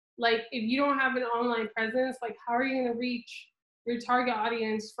 Like if you don't have an online presence, like how are you going to reach your target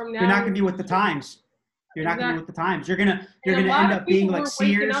audience from You're now? not going to be with the times. You're not going to be Exactly. with the times. You're And a gonna lot end of up being people like were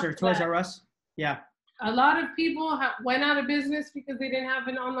waking Sears up or to Toys that. R Us. Yeah. A lot of people went out of business because they didn't have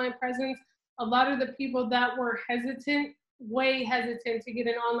an online presence. A lot of the people that were hesitant, way hesitant to get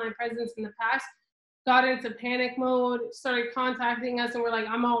an online presence in the past, got into panic mode, started contacting us, and were like,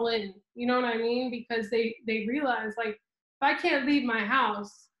 "I'm all in." You know what I mean? Because they realized like, if I can't leave my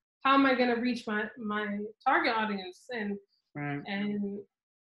house, how am I going to reach my target audience? Right. And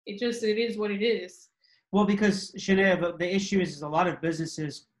it is what it is. Well, because Shanae, the issue is a lot of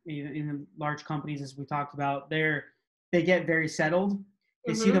businesses, even large companies, as we talked about, they get very settled.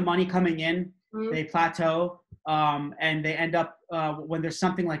 They see the Mm-hmm. money coming in, Mm-hmm. they plateau, and they end up when there's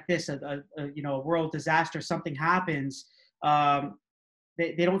something like this, a world disaster, something happens. Um,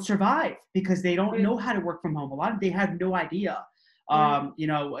 they don't survive because they don't Right. know how to work from home. A lot of they have no idea. Right.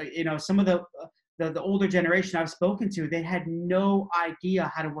 Some of the older generation I've spoken to, they had no idea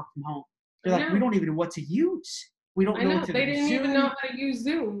how to work from home. I They're like, we know. don't even know what to use. We don't I know know. what to They do. didn't even know Zoom. how to use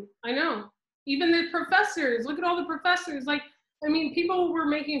Zoom. I know. Even the professors, look at all the professors. Like, I mean, people were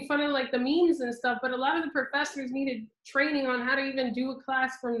making fun of like the memes and stuff, but a lot of the professors needed training on how to even do a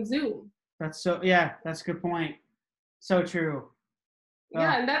class from Zoom. Yeah, that's a good point. So true.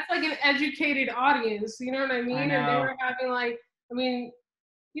 Yeah, and that's like an educated audience, you know what I I mean? And they know. were having like, I mean,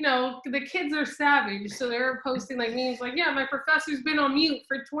 the kids are savage, so they were posting like memes like, "Yeah, my professor's been on mute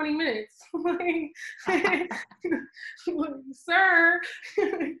for 20 minutes." Like, sir.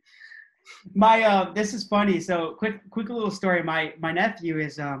 This is funny. So quick little story. My nephew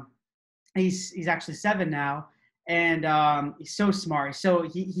is he's actually 7 now, and he's so smart. So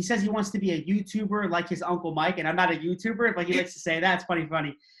he says he wants to be a YouTuber like his uncle Mike, and I'm not a YouTuber, but he likes to say that. It's funny.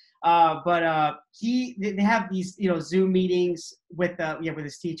 But they have these Zoom meetings with with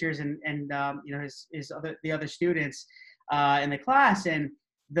his teachers and the other students in the class, and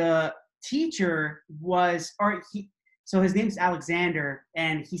the teacher was or he so his name's Alexander,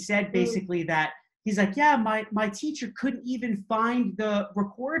 and he said Mm, basically that he's like, yeah, my teacher couldn't even find the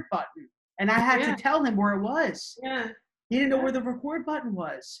record button, and I had to yeah, tell him where it was. yeah, He didn't know yeah, where the record button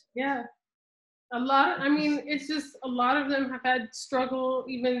was. yeah. I mean, it's just a lot of them have had struggle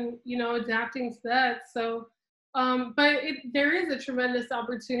even, adapting to that. So, but there is a tremendous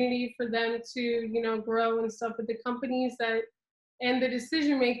opportunity for them to, grow and stuff with the companies and the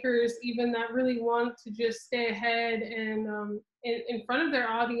decision makers even that really want to just stay ahead and in front of their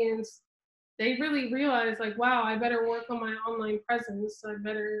audience. They really realize like, wow, I better work on my online presence.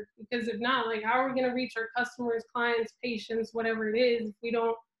 Because if not, like, how are we going to reach our customers, clients, patients, whatever it is,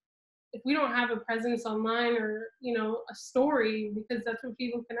 if we don't have a presence online or a story, because that's what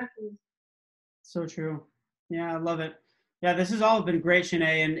people connect with. So true. Yeah, I love it. Yeah, this has all been great,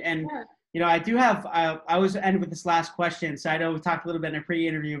 Shanae, and Yeah. I do have. I always end with this last question. So I know we talked a little bit in a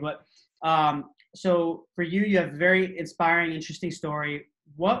pre-interview, but so for you, you have a very inspiring, interesting story.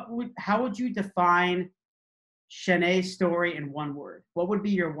 How would you define Shanae's story in one word? What would be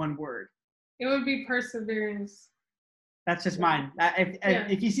your one word? It would be perseverance. That's just Yeah. mine. Yeah.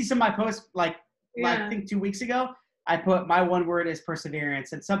 If you see some of my posts, I Yeah. think 2 weeks ago, I put my one word is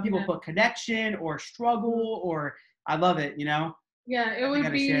perseverance, and some people Yeah. put connection or struggle or I love it. Yeah, I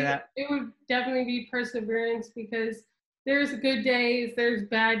gotta share that. it would definitely be perseverance, because there's good days, there's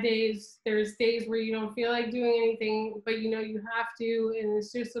bad days, there's days where you don't feel like doing anything, but you have to, and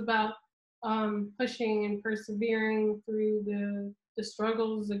it's just about pushing and persevering through the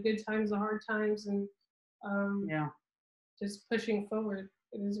struggles, the good times, the hard times, and um, Yeah, just pushing forward.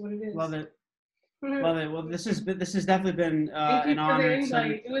 It is what it love is. it, love it. Well, this has definitely been Thank you an for the honor. It's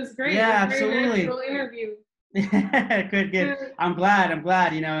invite. It was great. It yeah, was a very natural absolutely. interview. Good. I'm glad. I'm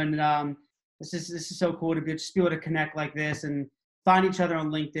glad. And this is so cool to just be able to connect like this and find each other on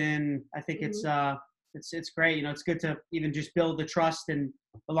LinkedIn. I think Mhm. it's great. It's good to even just build the trust and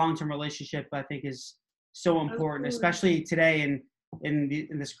the long term relationship. I think is so important, Absolutely. especially today. And in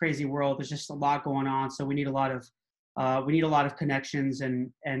this crazy world. There's just a lot going on, so we need a lot of connections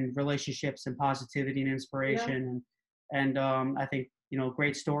and relationships and positivity and inspiration, and I think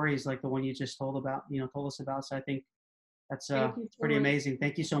great stories like the one you just told us about. So I think that's pretty amazing.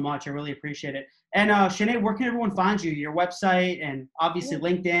 Thank you so much. I really appreciate it. And Sinead, where can everyone find you? Your website and obviously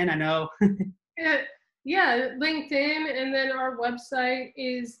LinkedIn. I know. Yeah, LinkedIn, and then our website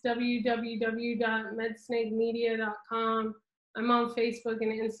is www.medsnakemedia.com. I'm on Facebook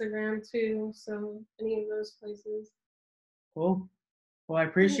and Instagram too, so any of those places. Cool. Well, I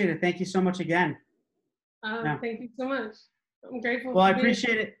appreciate it. Thank you so much again. Thank you so much. I'm grateful. Well, I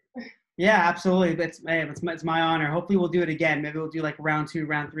appreciate it. Yeah, absolutely. It's my honor. Hopefully we'll do it again. Maybe we'll do like round 2,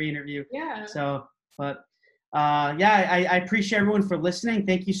 round 3 interview. Yeah. So, but I appreciate everyone for listening.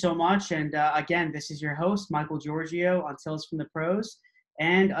 Thank you so much. And again, this is your host, Michael Giorgio on Tales from the Pros.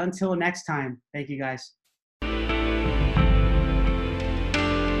 And until next time, thank you guys.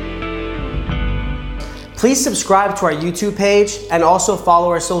 Please subscribe to our YouTube page and also follow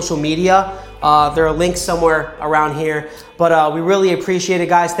our social media. There are links somewhere around here, but we really appreciate it,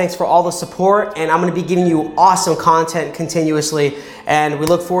 guys. Thanks for all the support, and I'm going to be giving you awesome content continuously, and we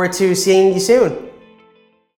look forward to seeing you soon.